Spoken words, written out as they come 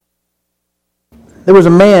There was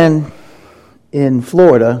a man in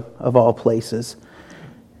Florida, of all places.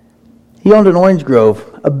 He owned an orange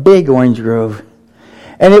grove, a big orange grove.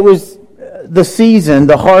 And it was the season,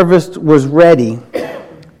 the harvest was ready.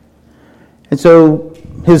 And so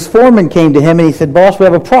his foreman came to him and he said, "Boss, we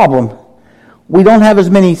have a problem. We don't have as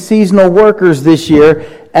many seasonal workers this year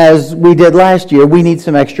as we did last year. We need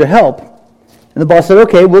some extra help." And the boss said,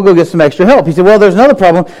 "Okay, we'll go get some extra help." He said, "Well, there's another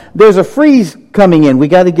problem. There's a freeze coming in. We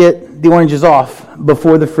got to get the oranges off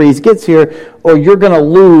before the freeze gets here, or you're going to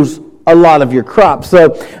lose a lot of your crops."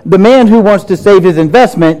 So the man who wants to save his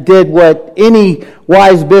investment did what any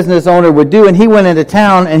wise business owner would do, and he went into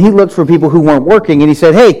town and he looked for people who weren't working, and he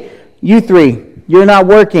said, "Hey, you three, you're not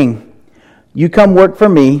working. You come work for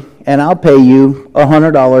me, and I'll pay you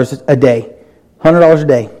 $100 a day. $100 a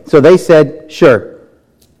day." So they said, "Sure."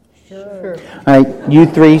 All right, you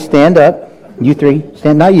three stand up. You three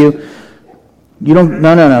stand, not you. You don't.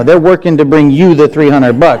 No. They're working to bring you the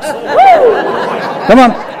 $300. Come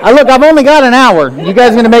on. Look, I've only got an hour. You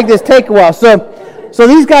guys are going to make this take a while. So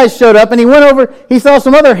these guys showed up, and he went over. He saw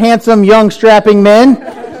some other handsome, young, strapping men,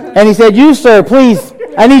 and he said, "You, sir, please,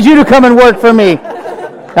 I need you to come and work for me."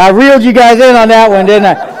 I reeled you guys in on that one, didn't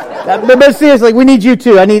I? But seriously, we need you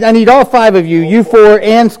too. I need all five of you. You four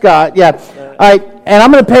and Scott. Yeah. All right. And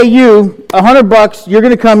I'm going to pay you $100. You're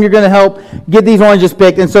going to come. You're going to help get these oranges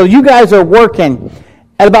picked. And so you guys are working.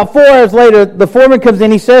 And about 4 hours later, the foreman comes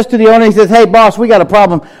in. He says to the owner, he says, "Hey, boss, we got a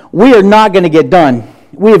problem. We are not going to get done.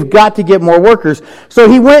 We have got to get more workers." So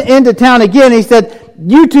he went into town again. He said,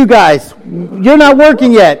 "You two guys, you're not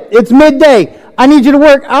working yet. It's midday. I need you to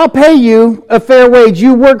work. I'll pay you a fair wage.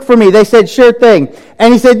 You work for me." They said, "Sure thing."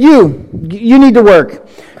 And he said, you need to work.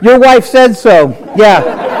 Your wife said so. Yeah.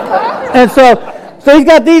 And so he's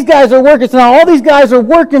got these guys are working. So now all these guys are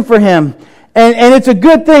working for him. And it's a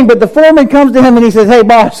good thing. But the foreman comes to him and he says, "Hey,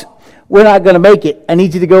 boss, we're not going to make it. I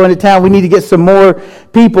need you to go into town. We need to get some more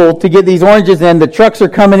people to get these oranges in. The trucks are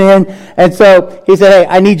coming in." And so he said, "Hey,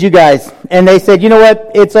 I need you guys." And they said, "You know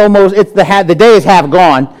what? The day is half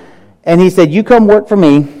gone." And he said, "You come work for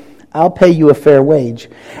me. I'll pay you a fair wage."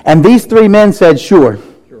 And these three men said, "Sure."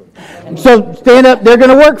 So stand up. They're going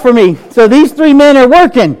to work for me. So these three men are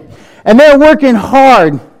working, and they're working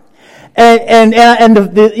hard. And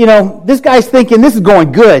this guy's thinking, this is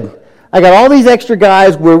going good. I got all these extra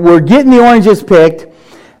guys. We're getting the oranges picked.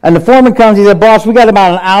 And the foreman comes. He said, "Boss, we got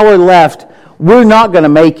about an hour left. We're not going to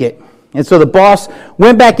make it." And so the boss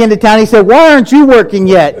went back into town. He said, "Why aren't you working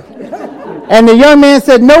yet?" And the young man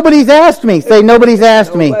said, "Nobody's asked me." Say, "Nobody's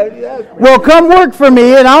asked me." "Well, come work for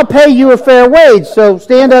me, and I'll pay you a fair wage. So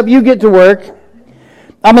stand up. You get to work.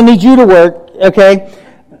 I'm going to need you to work, okay?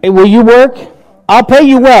 Will you work? I'll pay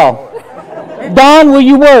you well. Don, will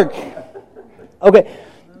you work? Okay.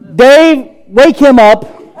 Dave, wake him up.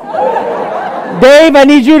 Dave, I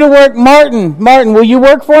need you to work. Martin, will you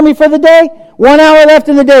work for me for the day? 1 hour left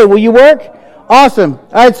in the day. Will you work? Awesome.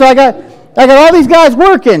 All right, so I got all these guys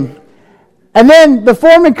working. And then the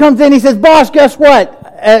foreman comes in. He says, "Boss, guess what?"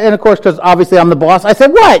 And of course, because obviously I'm the boss, I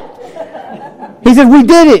said, "What?" He said, "We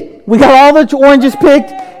did it. We got all the oranges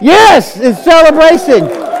picked." Yes, it's celebration.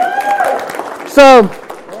 So,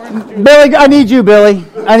 Billy, I need you, Billy.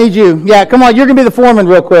 I need you. Yeah, come on. You're going to be the foreman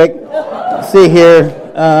real quick. Let's see here.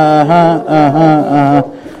 All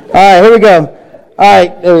right, here we go. All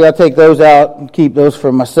right, there we go. I'll take those out and keep those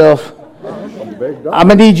for myself. I'm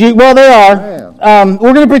going to need you. Well, they are.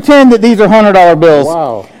 We're going to pretend that these are $100 bills.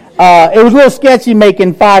 Wow. It was a little sketchy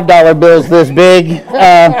making $5 bills this big.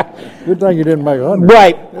 Good thing you didn't make 100.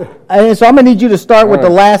 Right. And so I'm going to need you to start with the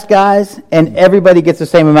last guys, and everybody gets the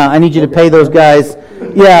same amount. I need you to pay those guys,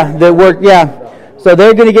 that work, So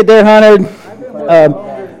they're going to get their 100.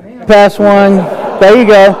 Pass one. There you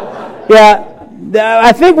go. Yeah,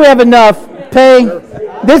 I think we have enough. Pay.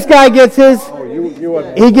 This guy gets his.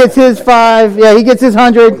 He gets his 5. Yeah, he gets his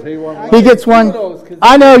 100. He gets one.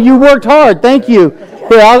 I know, you worked hard. Thank you.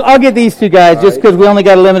 Here, I'll get these two guys just because we only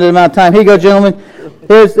got a limited amount of time. Here you go, gentlemen.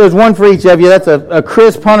 There's one for each of you. That's a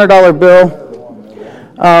crisp $100 bill.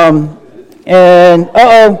 And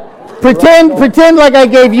pretend like I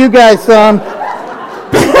gave you guys some.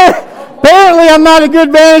 Apparently, I'm not a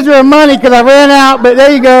good manager of money because I ran out. But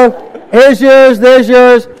there you go. Here's yours. There's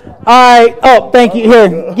yours. All right. Oh, thank you.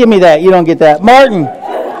 Here, give me that. You don't get that, Martin.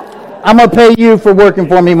 I'm gonna pay you for working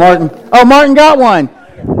for me, Martin. Oh, Martin got one.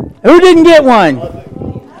 Who didn't get one?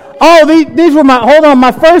 Oh, these were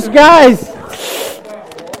my first guys.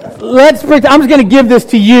 Let's pretend. I'm just going to give this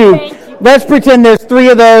to you. Let's pretend there's 3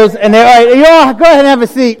 of those, and they're all right. You all go ahead and have a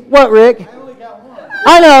seat. What, Rick?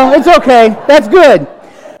 I know. It's okay. That's good.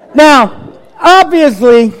 Now,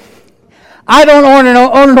 obviously, I don't own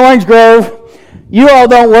an orange grove. You all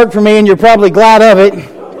don't work for me, and you're probably glad of it.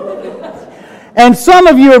 And some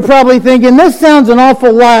of you are probably thinking, this sounds an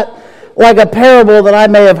awful lot like a parable that I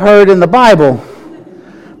may have heard in the Bible,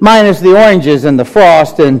 minus the oranges and the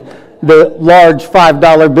frost and the large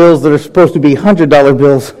 $5 bills that are supposed to be $100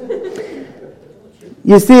 bills.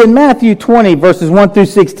 You see, in Matthew 20, verses 1 through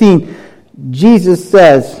 16, Jesus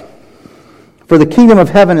says, "For the kingdom of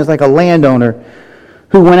heaven is like a landowner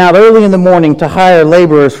who went out early in the morning to hire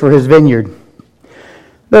laborers for his vineyard."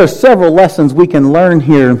 There are several lessons we can learn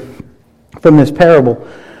here from this parable,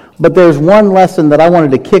 but there's one lesson that I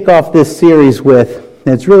wanted to kick off this series with,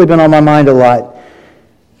 and it's really been on my mind a lot,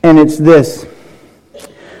 and it's this.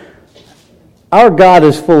 Our God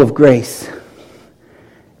is full of grace,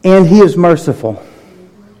 and He is merciful.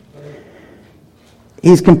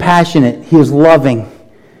 He's compassionate, He is loving,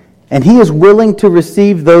 and He is willing to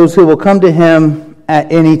receive those who will come to Him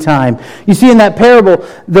at any time. You see, in that parable,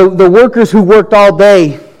 the workers who worked all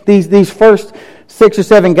day, these first 6 or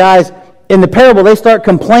 7 guys, in the parable, they start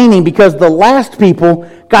complaining because the last people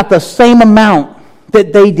got the same amount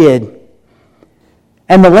that they did.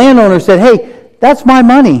 And the landowner said, "Hey, that's my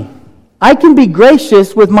money. I can be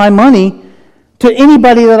gracious with my money to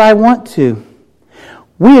anybody that I want to.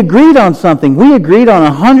 We agreed on something. We agreed on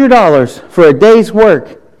 $100 for a day's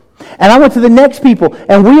work. And I went to the next people,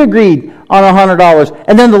 and we agreed on $100.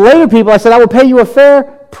 And then the later people, I said, I will pay you a fair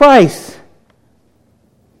price."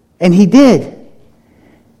 And he did.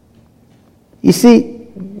 You see,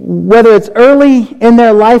 whether it's early in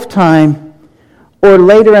their lifetime or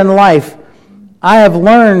later in life, I have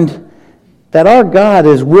learned that our God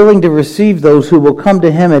is willing to receive those who will come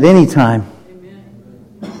to Him at any time.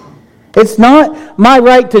 Amen. It's not my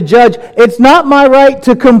right to judge. It's not my right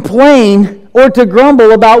to complain or to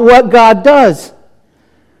grumble about what God does.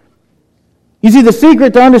 You see, the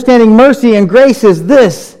secret to understanding mercy and grace is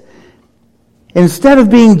this. Instead of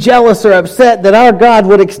being jealous or upset that our God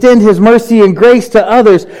would extend His mercy and grace to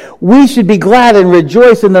others, we should be glad and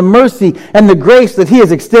rejoice in the mercy and the grace that He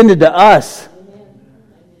has extended to us.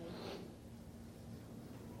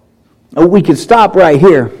 We could stop right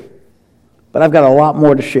here, but I've got a lot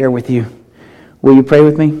more to share with you. Will you pray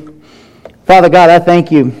with me? Father God, I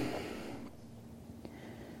thank you.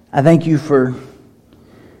 I thank you for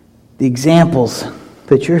the examples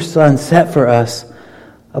that your Son set for us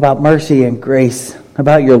about mercy and grace,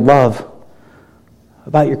 about your love,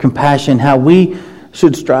 about your compassion, how we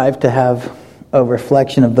should strive to have a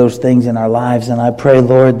reflection of those things in our lives. And I pray,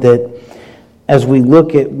 Lord, that as we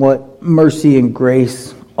look at what mercy and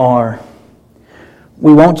grace are,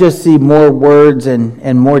 we won't just see more words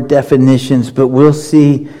and more definitions, but we'll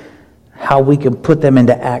see how we can put them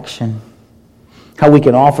into action, how we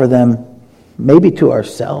can offer them maybe to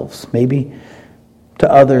ourselves, maybe to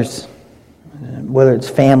others, whether it's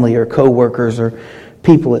family or co-workers or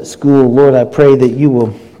people at school. Lord, I pray that you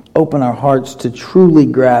will open our hearts to truly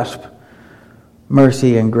grasp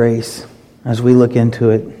mercy and grace as we look into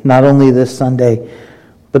it, not only this Sunday,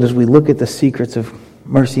 but as we look at the secrets of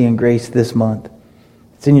mercy and grace this month.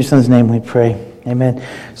 It's in your Son's name we pray. Amen.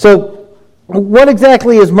 So, what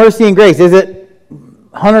exactly is mercy and grace? Is it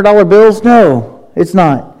 $100 bills? No, it's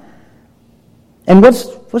not. And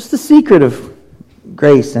what's the secret of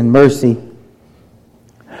grace and mercy?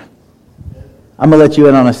 I'm going to let you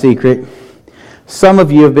in on a secret. Some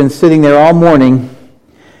of you have been sitting there all morning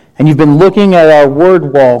and you've been looking at our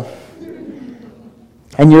word wall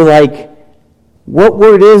and you're like, what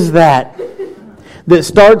word is that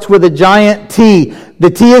starts with a giant T? The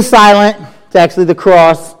T is silent. It's actually the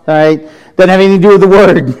cross. All right, doesn't have anything to do with the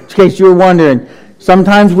word, in case you were wondering.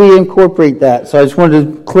 Sometimes we incorporate that, so I just wanted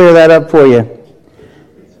to clear that up for you.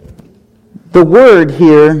 The word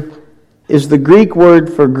here is the Greek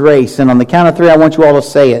word for grace, and on the count of 3, I want you all to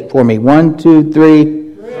say it for me. 1, 2, 3.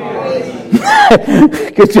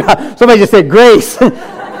 Good job. Somebody just said grace.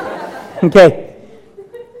 Okay.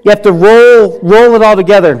 You have to roll it all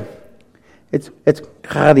together. It's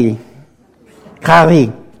kari.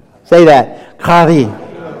 Kari. Say that. Kari.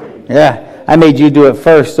 Yeah. I made you do it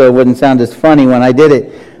first so it wouldn't sound as funny when I did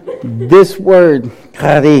it. This word,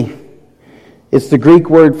 kari, it's the Greek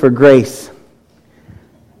word for grace.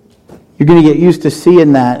 You're going to get used to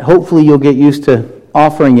seeing that. Hopefully you'll get used to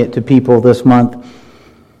offering it to people this month.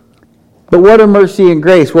 But what are mercy and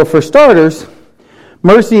grace? Well, for starters,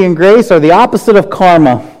 mercy and grace are the opposite of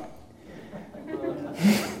karma.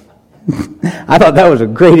 I thought that was a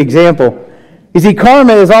great example. You see,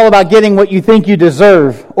 karma is all about getting what you think you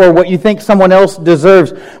deserve or what you think someone else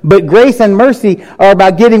deserves. But grace and mercy are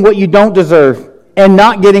about getting what you don't deserve and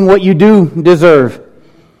not getting what you do deserve.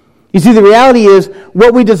 You see, the reality is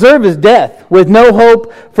what we deserve is death with no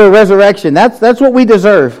hope for resurrection. That's what we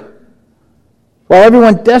deserve. While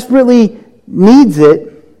everyone desperately needs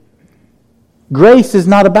it, grace is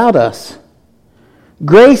not about us.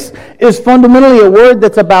 Grace is fundamentally a word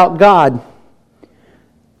that's about God.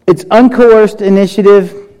 It's uncoerced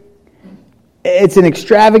initiative. It's an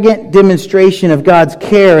extravagant demonstration of God's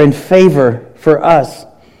care and favor for us.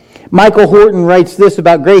 Michael Horton writes this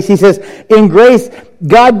about grace. He says, in grace,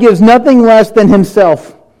 God gives nothing less than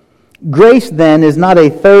himself. Grace, then, is not a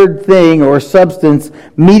third thing or substance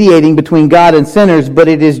mediating between God and sinners, but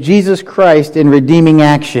it is Jesus Christ in redeeming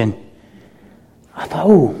action. I thought,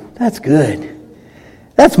 oh, that's good.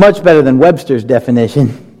 That's much better than Webster's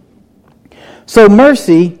definition. So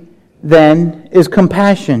mercy, then, is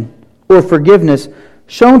compassion or forgiveness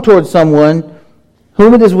shown towards someone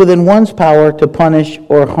whom it is within one's power to punish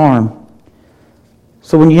or harm.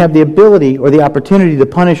 So when you have the ability or the opportunity to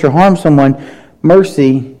punish or harm someone,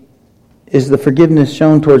 mercy is the forgiveness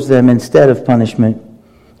shown towards them instead of punishment.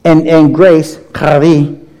 And grace,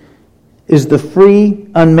 chari, is the free,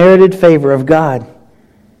 unmerited favor of God.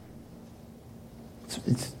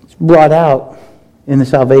 It's brought out in the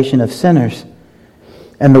salvation of sinners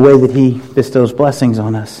and the way that he bestows blessings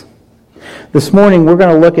on us. This morning we're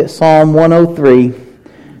going to look at Psalm 103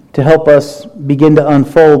 to help us begin to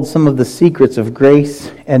unfold some of the secrets of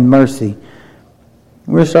grace and mercy.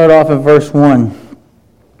 We're going to start off in verse 1.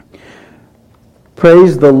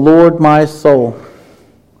 Praise the Lord, my soul.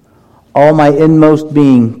 All my inmost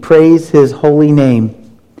being, praise his holy name.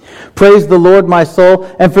 Praise the Lord, my soul,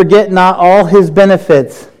 and forget not all his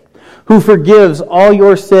benefits, who forgives all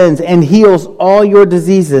your sins and heals all your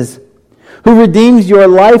diseases, who redeems your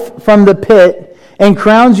life from the pit and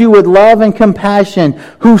crowns you with love and compassion,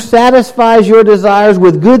 who satisfies your desires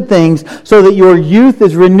with good things so that your youth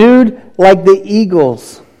is renewed like the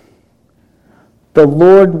eagles. The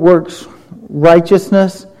Lord works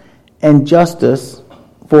righteousness and justice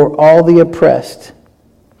for all the oppressed.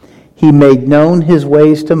 He made known his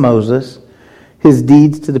ways to Moses, his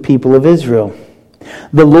deeds to the people of Israel.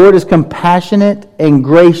 The Lord is compassionate and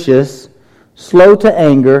gracious, slow to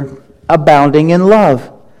anger, abounding in love.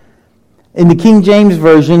 In the King James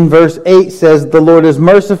Version, verse 8 says, the Lord is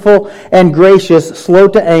merciful and gracious, slow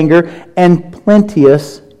to anger, and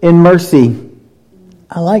plenteous in mercy.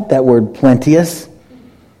 I like that word, plenteous.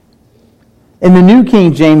 In the New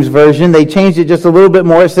King James Version, they changed it just a little bit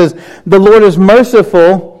more. It says, the Lord is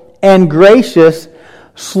merciful and gracious,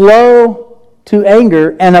 slow to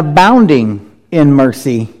anger, and abounding in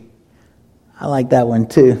mercy. I like that one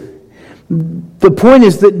too. The point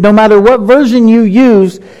is that no matter what version you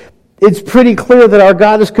use, it's pretty clear that our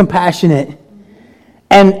God is compassionate.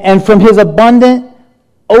 And from his abundant,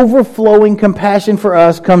 overflowing compassion for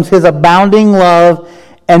us comes his abounding love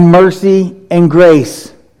and mercy and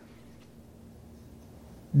grace.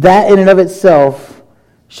 That in and of itself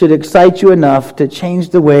should excite you enough to change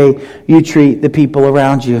the way you treat the people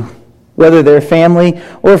around you. Whether they're family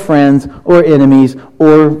or friends or enemies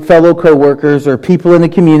or fellow co-workers or people in the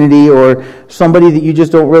community or somebody that you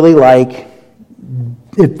just don't really like.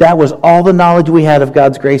 If that was all the knowledge we had of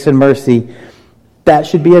God's grace and mercy, that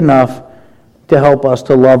should be enough to help us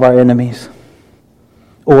to love our enemies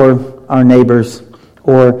or our neighbors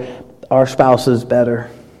or our spouses better.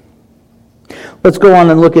 Let's go on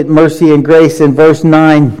and look at mercy and grace in verse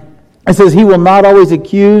 9. It says, he will not always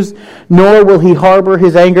accuse, nor will he harbor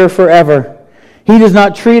his anger forever. He does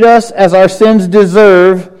not treat us as our sins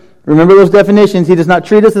deserve. Remember those definitions. He does not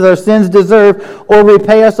treat us as our sins deserve or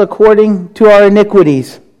repay us according to our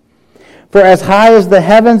iniquities. For as high as the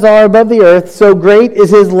heavens are above the earth, so great is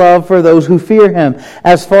his love for those who fear him.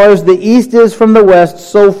 As far as the east is from the west,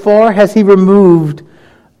 so far has he removed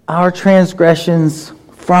our transgressions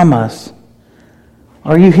from us.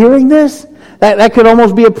 Are you hearing this? That could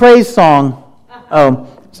almost be a praise song. Oh,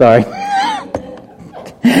 sorry.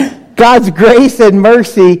 God's grace and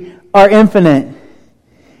mercy are infinite.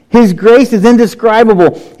 His grace is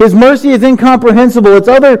indescribable. His mercy is incomprehensible. It's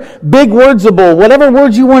other big wordsable, whatever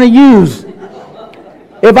words you want to use.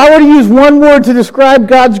 If I were to use one word to describe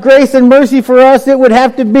God's grace and mercy for us, it would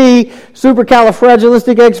have to be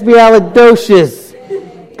supercalifragilisticexpialidocious.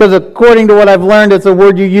 Because according to what I've learned, it's a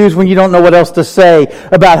word you use when you don't know what else to say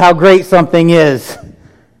about how great something is.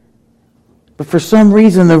 But for some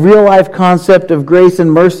reason, the real-life concept of grace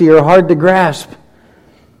and mercy are hard to grasp.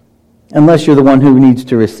 Unless you're the one who needs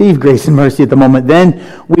to receive grace and mercy at the moment, then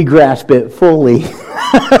we grasp it fully.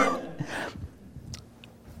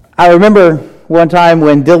 I remember one time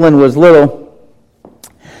when Dylan was little,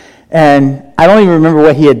 and I don't even remember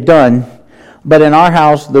what he had done, But in our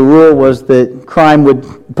house, the rule was that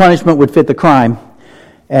punishment would fit the crime.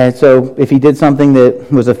 And so if he did something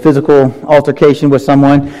that was a physical altercation with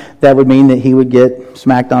someone, that would mean that he would get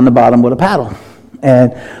smacked on the bottom with a paddle.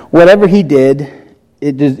 And whatever he did,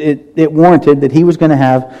 it warranted that he was going to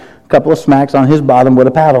have a couple of smacks on his bottom with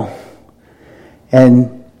a paddle.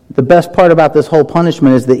 And the best part about this whole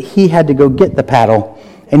punishment is that he had to go get the paddle,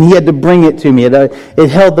 and he had to bring it to me. It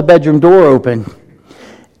held the bedroom door open.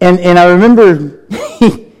 And I remember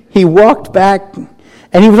he walked back,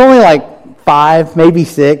 and he was only like 5, maybe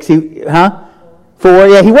 6. 4?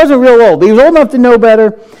 Yeah, he wasn't real old, but he was old enough to know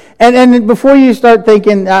better. And before you start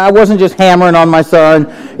thinking, I wasn't just hammering on my son,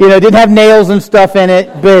 didn't have nails and stuff in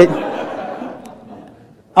it, but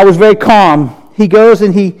I was very calm. He goes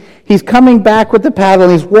and he's coming back with the paddle,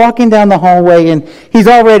 and he's walking down the hallway, and he's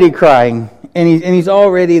already crying, and he's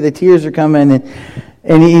already, the tears are coming,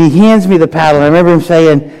 and he hands me the paddle. I remember him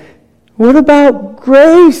saying, "What about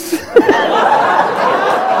Grace?"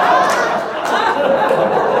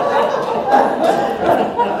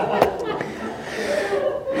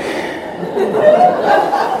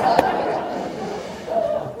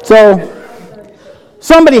 So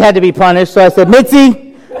somebody had to be punished. So I said,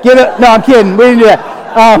 "Mitzi, get up." No, I'm kidding. We didn't do that.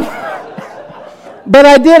 But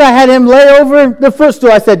I did. I had him lay over the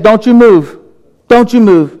footstool. I said, "Don't you move. Don't you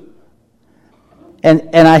move."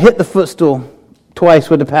 And I hit the footstool twice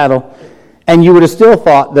with the paddle. And you would have still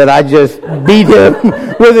thought that I just beat him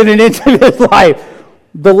within an inch of his life.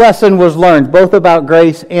 The lesson was learned, both about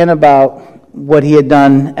Grace and about what he had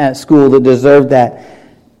done at school that deserved that.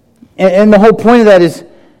 And the whole point of that is,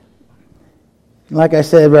 like I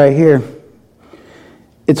said right here,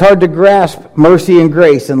 it's hard to grasp mercy and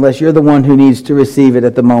grace unless you're the one who needs to receive it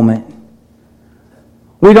at the moment.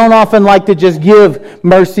 We don't often like to just give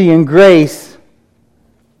mercy and grace,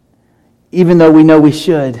 even though we know we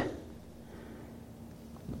should.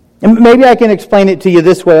 And maybe I can explain it to you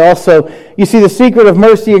this way also. You see, the secret of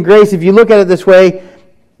mercy and grace, if you look at it this way,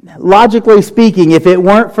 logically speaking, if it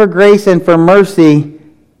weren't for grace and for mercy,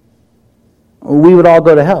 we would all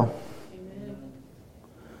go to hell.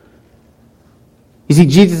 You see,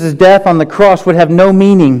 Jesus' death on the cross would have no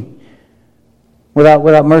meaning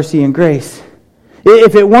without mercy and grace.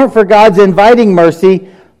 If it weren't for God's inviting mercy,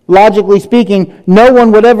 logically speaking, no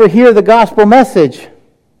one would ever hear the gospel message.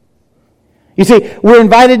 You see, we're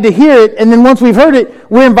invited to hear it, and then once we've heard it,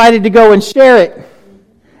 we're invited to go and share it.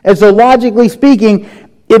 And so logically speaking,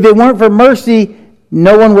 if it weren't for mercy,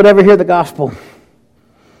 no one would ever hear the gospel.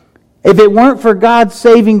 If it weren't for God's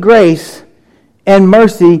saving grace and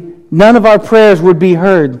mercy, none of our prayers would be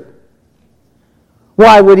heard.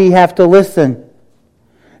 Why would he have to listen?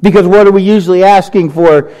 Because what are we usually asking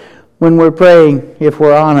for when we're praying, if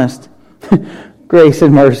we're honest? Grace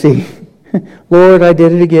and mercy. Lord, I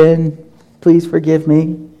did it again. Please forgive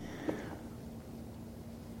me.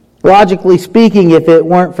 Logically speaking, if it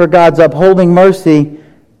weren't for God's upholding mercy,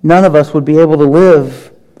 none of us would be able to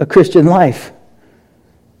live a Christian life.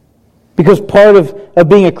 Because part of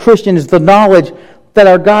being a Christian is the knowledge that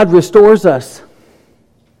our God restores us.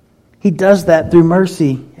 He does that through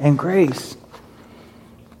mercy and grace.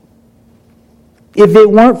 If it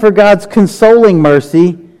weren't for God's consoling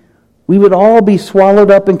mercy, we would all be swallowed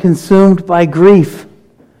up and consumed by grief.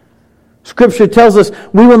 Scripture tells us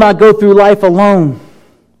we will not go through life alone.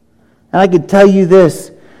 And I could tell you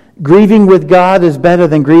this, grieving with God is better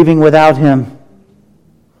than grieving without Him.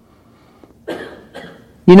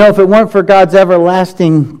 You know, if it weren't for God's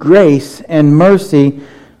everlasting grace and mercy,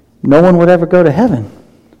 no one would ever go to heaven.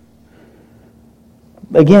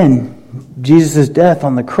 Again, Jesus' death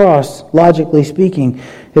on the cross, logically speaking,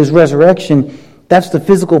 His resurrection, that's the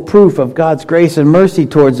physical proof of God's grace and mercy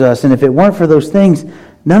towards us. And if it weren't for those things,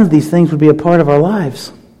 none of these things would be a part of our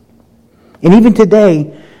lives. And even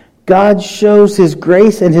today, God shows His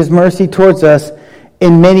grace and His mercy towards us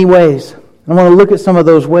in many ways. I want to look at some of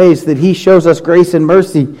those ways that He shows us grace and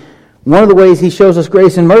mercy. One of the ways He shows us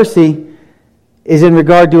grace and mercy is in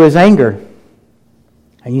regard to His anger.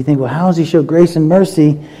 And you think, well, how does He show grace and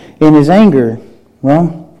mercy in His anger?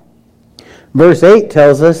 Well, verse 8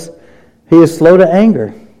 tells us He is slow to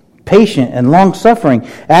anger, patient and long-suffering.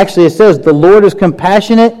 Actually, it says, the Lord is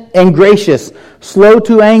compassionate and gracious, slow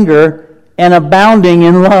to anger, and abounding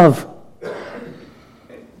in love.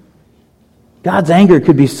 God's anger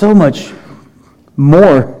could be so much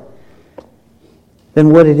more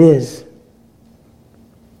than what it is.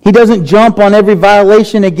 He doesn't jump on every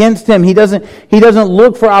violation against Him. He doesn't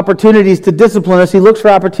look for opportunities to discipline us. He looks for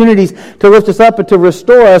opportunities to lift us up and to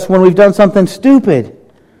restore us when we've done something stupid.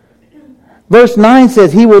 Verse 9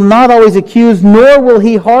 says, He will not always accuse, nor will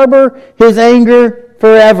He harbor His anger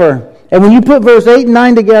forever. And when you put verse 8 and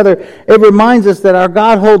 9 together, it reminds us that our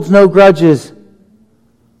God holds no grudges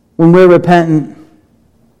when we're repentant.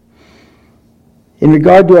 In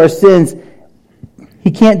regard to our sins,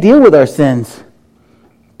 He can't deal with our sins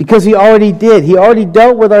because He already did. He already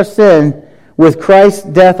dealt with our sin with Christ's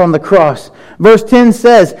death on the cross. Verse 10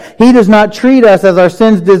 says, He does not treat us as our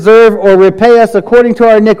sins deserve or repay us according to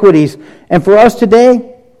our iniquities. And for us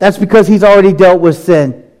today, that's because He's already dealt with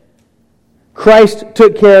sin. Christ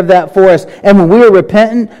took care of that for us. And when we are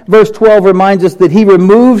repentant, verse 12 reminds us that He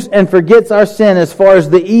removes and forgets our sin as far as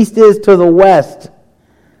the east is to the west.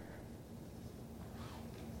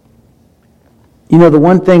 You know, the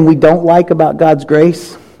one thing we don't like about God's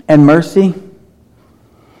grace and mercy,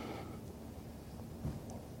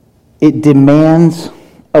 it demands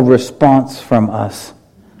a response from us.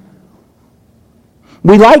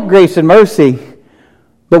 We like grace and mercy,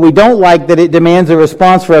 but we don't like that it demands a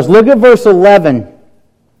response for us. Look at verse 11.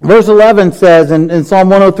 Verse 11 says in Psalm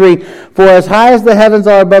 103, For as high as the heavens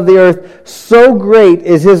are above the earth, so great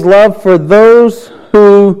is His love for those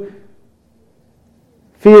who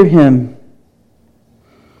fear Him.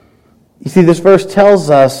 You see, this verse tells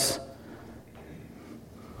us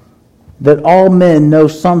that all men know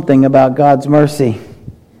something about God's mercy,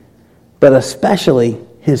 but especially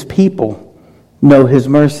His people know His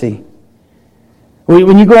mercy.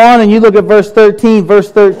 When you go on and you look at verse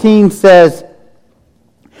 13 says,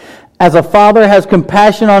 As a father has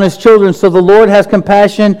compassion on his children, so the Lord has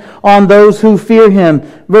compassion on those who fear Him.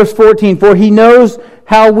 Verse 14, For He knows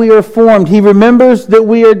how we are formed. He remembers that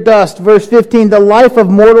we are dust. Verse 15, The life of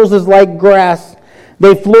mortals is like grass.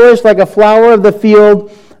 They flourish like a flower of the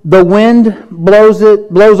field. The wind blows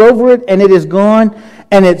over it, and it is gone,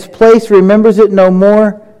 and its place remembers it no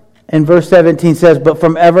more. And verse 17 says, But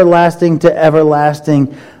from everlasting to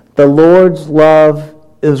everlasting, the Lord's love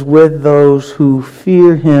is with those who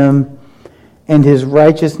fear Him, and His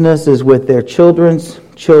righteousness is with their children's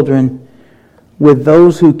children, with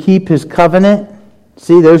those who keep His covenant.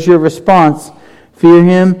 See, there's your response. Fear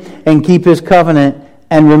Him and keep His covenant,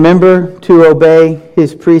 and remember to obey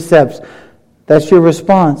His precepts. That's your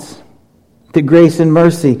response to grace and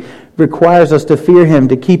mercy. Requires us to fear Him,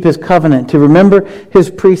 to keep His covenant, to remember His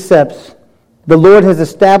precepts. The Lord has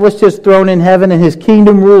established His throne in heaven, and His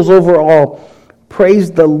kingdom rules over all.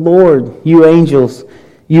 Praise the Lord, you angels,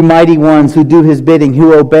 you mighty ones who do His bidding,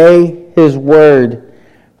 who obey His word.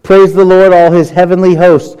 Praise the Lord, all His heavenly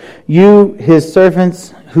hosts, you His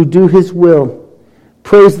servants who do His will.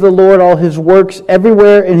 Praise the Lord, all His works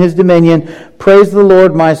everywhere in His dominion. Praise the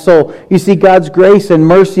Lord, my soul. You see, God's grace and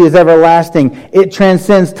mercy is everlasting. It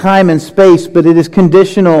transcends time and space, but it is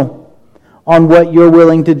conditional on what you're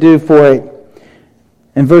willing to do for it.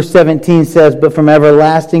 And verse 17 says, But from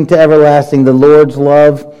everlasting to everlasting, the Lord's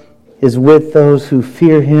love is with those who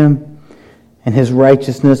fear Him, and His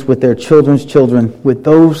righteousness with their children's children, with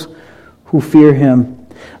those who fear Him.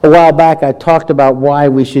 A while back, I talked about why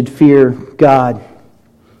we should fear God.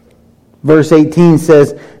 Verse 18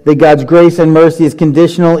 says that God's grace and mercy is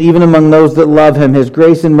conditional even among those that love Him. His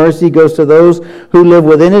grace and mercy goes to those who live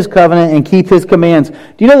within His covenant and keep His commands. Do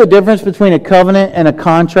you know the difference between a covenant and a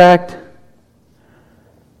contract?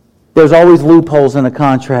 There's always loopholes in a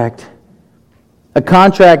contract. A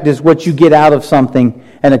contract is what you get out of something,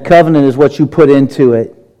 and a covenant is what you put into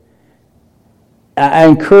it. I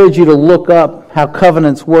encourage you to look up how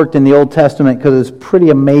covenants worked in the Old Testament because it's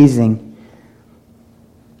pretty amazing.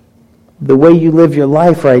 The way you live your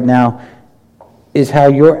life right now is how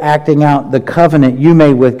you're acting out the covenant you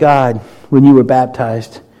made with God when you were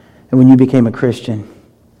baptized and when you became a Christian.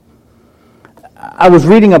 I was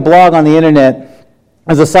reading a blog on the internet.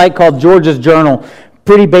 There's a site called George's Journal.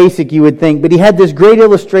 Pretty basic, you would think. But he had this great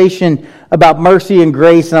illustration about mercy and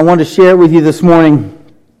grace, and I wanted to share it with you this morning.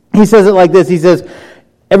 He says it like this. He says,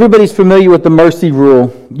 everybody's familiar with the mercy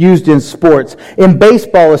rule used in sports. In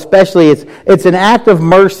baseball especially, it's an act of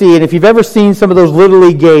mercy. And if you've ever seen some of those Little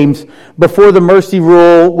League games before the mercy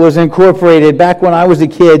rule was incorporated, back when I was a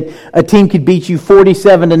kid, a team could beat you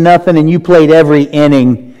 47-0 and you played every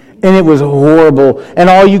inning. And it was horrible. And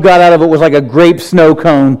all you got out of it was like a grape snow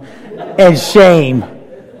cone and shame.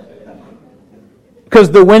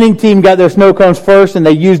 Because the winning team got their snow cones first and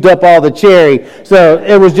they used up all the cherry. So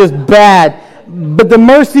it was just bad. But the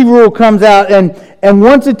mercy rule comes out, and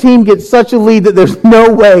once a team gets such a lead that there's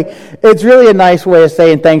no way, it's really a nice way of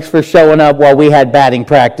saying thanks for showing up while we had batting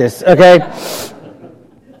practice, okay?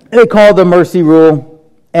 They call it the mercy rule,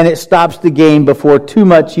 and it stops the game before too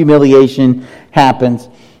much humiliation happens.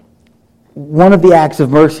 One of the acts of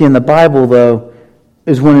mercy in the Bible, though,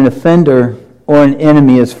 is when an offender or an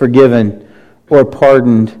enemy is forgiven or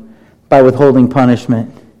pardoned by withholding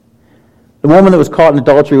punishment. The woman that was caught in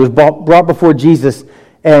adultery was brought before Jesus,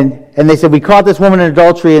 and they said, we caught this woman in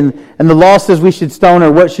adultery, and the law says we should stone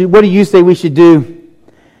her. What do you say we should do?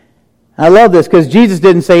 I love this because Jesus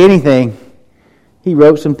didn't say anything. He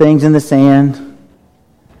wrote some things in the sand.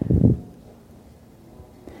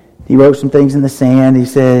 He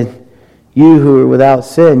said, you who are without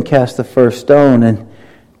sin, cast the first stone. And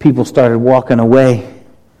people started walking away.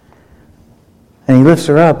 And he lifts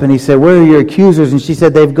her up and he said, where are your accusers? And she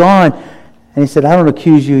said, they've gone. And he said, I don't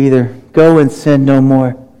accuse you either. Go and sin no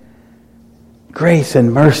more. Grace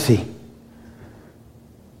and mercy.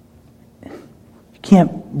 You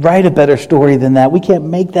can't write a better story than that. We can't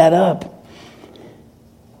make that up.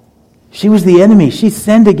 She was the enemy. She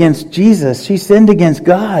sinned against Jesus. She sinned against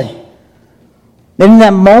God. And in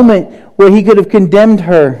that moment where he could have condemned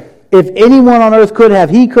her, if anyone on earth could have,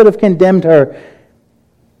 he could have condemned her.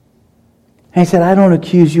 And he said, I don't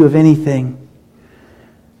accuse you of anything.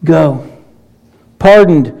 Go.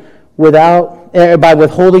 Pardoned by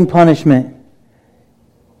withholding punishment.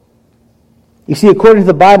 You see, according to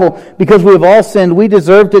the Bible, because we have all sinned, we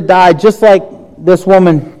deserve to die just like this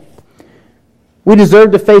woman. We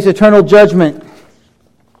deserve to face eternal judgment.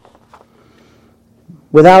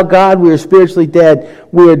 Without God, we are spiritually dead.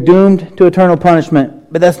 We are doomed to eternal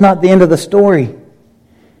punishment. But that's not the end of the story.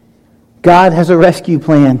 God has a rescue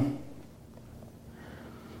plan.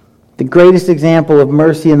 The greatest example of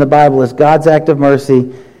mercy in the Bible is God's act of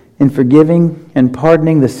mercy in forgiving and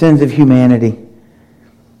pardoning the sins of humanity.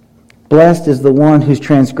 Blessed is the one whose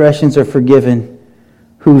transgressions are forgiven,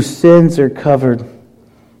 whose sins are covered.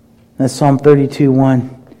 That's Psalm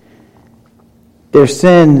 32:1. Their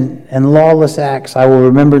sin and lawless acts I will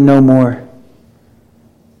remember no more.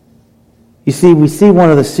 You see, we see one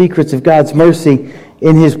of the secrets of God's mercy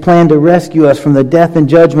in His plan to rescue us from the death and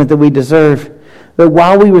judgment that we deserve. That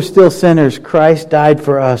while we were still sinners, Christ died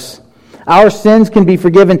for us. Our sins can be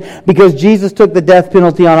forgiven because Jesus took the death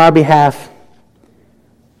penalty on our behalf.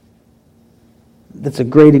 That's a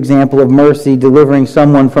great example of mercy, delivering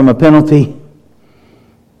someone from a penalty.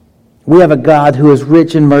 We have a God who is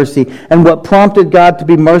rich in mercy. And what prompted God to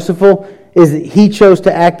be merciful is that He chose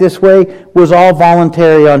to act this way was all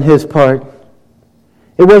voluntary on His part.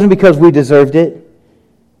 It wasn't because we deserved it.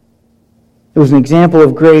 It was an example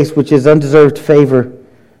of grace, which is undeserved favor.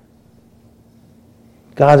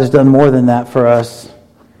 God has done more than that for us.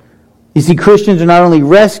 You see, Christians are not only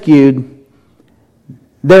rescued,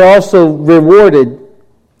 they're also rewarded.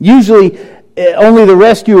 Usually, only the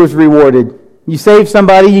rescuer is rewarded. You save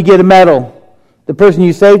somebody, you get a medal. The person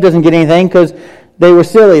you saved doesn't get anything because they were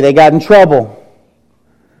silly, they got in trouble.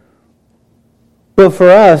 But for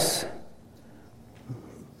us,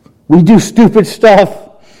 we do stupid stuff.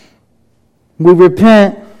 We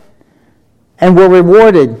repent, and we're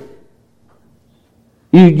rewarded.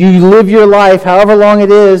 You live your life, however long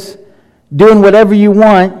it is, doing whatever you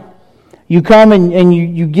want. You come and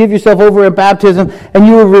you give yourself over in baptism, and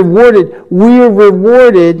you are rewarded. We are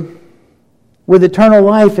rewarded with eternal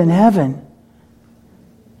life in heaven.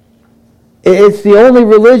 It's the only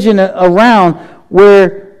religion around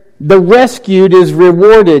where the rescued is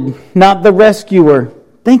rewarded, not the rescuer.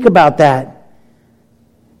 Think about that.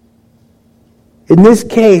 In this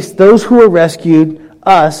case, those who are rescued,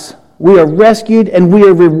 us, we are rescued and we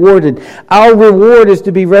are rewarded. Our reward is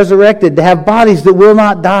to be resurrected, to have bodies that will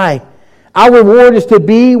not die. Our reward is to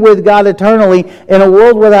be with God eternally in a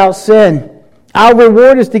world without sin. Our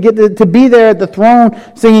reward is to get to be there at the throne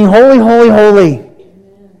singing, Holy, Holy, Holy.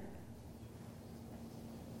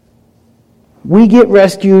 We get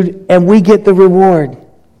rescued and we get the reward.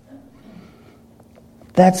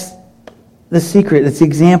 That's the secret. It's the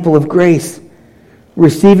example of grace.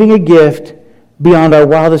 Receiving a gift beyond our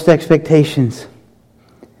wildest expectations.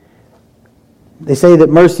 They say that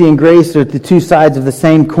mercy and grace are the two sides of the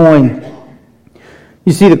same coin.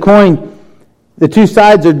 You see, the coin, the two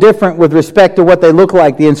sides are different with respect to what they look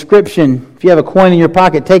like. The inscription, if you have a coin in your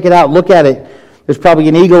pocket, take it out, look at it. There's probably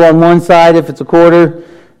an eagle on one side if it's a quarter.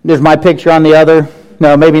 There's my picture on the other.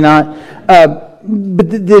 No, maybe not. But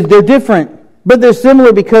they're different. But they're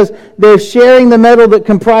similar because they're sharing the metal that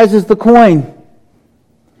comprises the coin.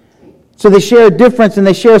 So they share a difference and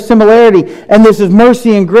they share a similarity. And this is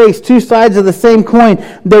mercy and grace, two sides of the same coin.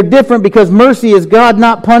 They're different because mercy is God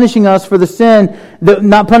not punishing us for the sin,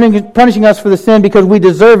 not punishing us for the sin because we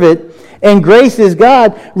deserve it. And grace is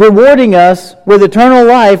God rewarding us with eternal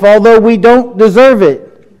life, although we don't deserve it.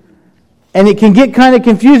 And it can get kind of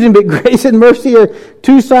confusing, but grace and mercy are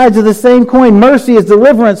two sides of the same coin. Mercy is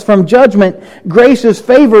deliverance from judgment. Grace is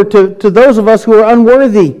favor to those of us who are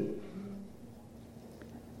unworthy.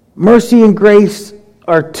 Mercy and grace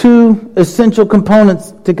are two essential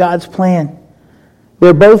components to God's plan.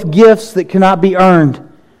 They're both gifts that cannot be earned,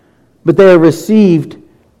 but they are received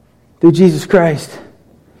through Jesus Christ.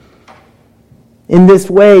 In this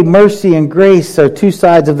way, mercy and grace are two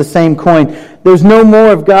sides of the same coin. There's no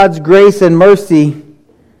more of God's grace and mercy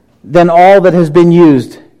than all that has been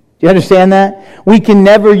used. Do you understand that? We can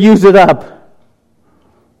never use it up.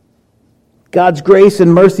 God's grace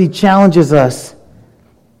and mercy challenges us.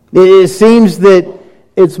 It seems that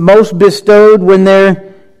it's most bestowed when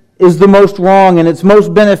there is the most wrong, and it's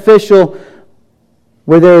most beneficial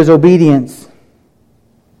where there is obedience.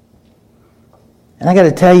 And I got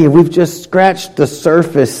to tell you, we've just scratched the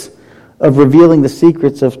surface of revealing the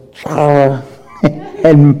secrets of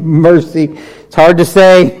and mercy. It's hard to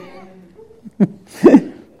say.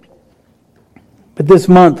 But this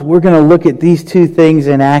month, we're going to look at these two things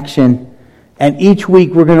in action. And each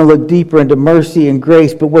week, we're going to look deeper into mercy and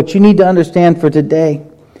grace. But what you need to understand for today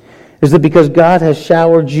is that because God has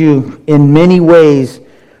showered you in many ways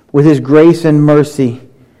with His grace and mercy,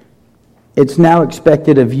 it's now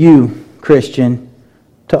expected of you, Christian,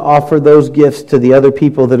 to offer those gifts to the other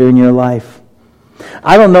people that are in your life.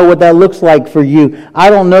 I don't know what that looks like for you.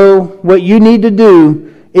 I don't know what you need to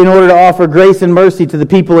do in order to offer grace and mercy to the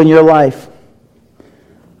people in your life.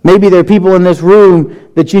 Maybe there are people in this room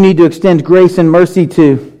that you need to extend grace and mercy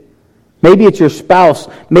to. Maybe it's your spouse.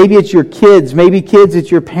 Maybe it's your kids. Maybe kids, it's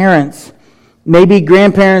your parents. Maybe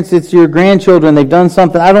grandparents, it's your grandchildren. They've done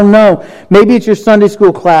something. I don't know. Maybe it's your Sunday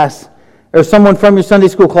school class, or someone from your Sunday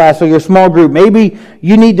school class or your small group. Maybe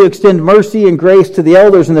you need to extend mercy and grace to the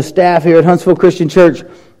elders and the staff here at Huntsville Christian Church.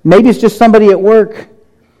 Maybe it's just somebody at work.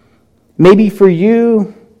 Maybe for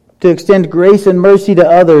you to extend grace and mercy to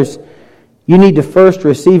others, you need to first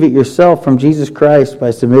receive it yourself from Jesus Christ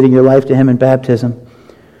by submitting your life to Him in baptism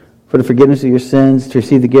for the forgiveness of your sins, to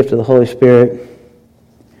receive the gift of the Holy Spirit.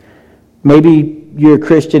 Maybe you're a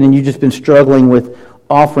Christian and you've just been struggling with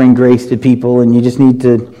offering grace to people, and you just need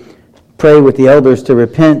to pray with the elders to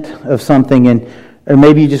repent of something, or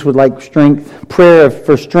maybe you just would like prayer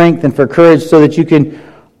for strength and for courage so that you can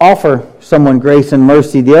offer someone grace and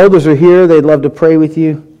mercy. The elders are here. They'd love to pray with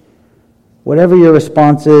you. Whatever your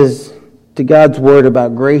response is to God's word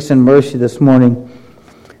about grace and mercy this morning,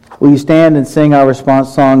 will you stand and sing our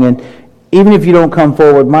response song? And even if you don't come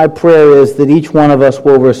forward, my prayer is that each one of us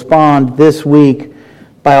will respond this week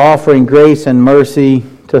by offering grace and mercy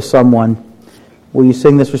to someone. Will you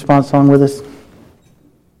sing this response song with us?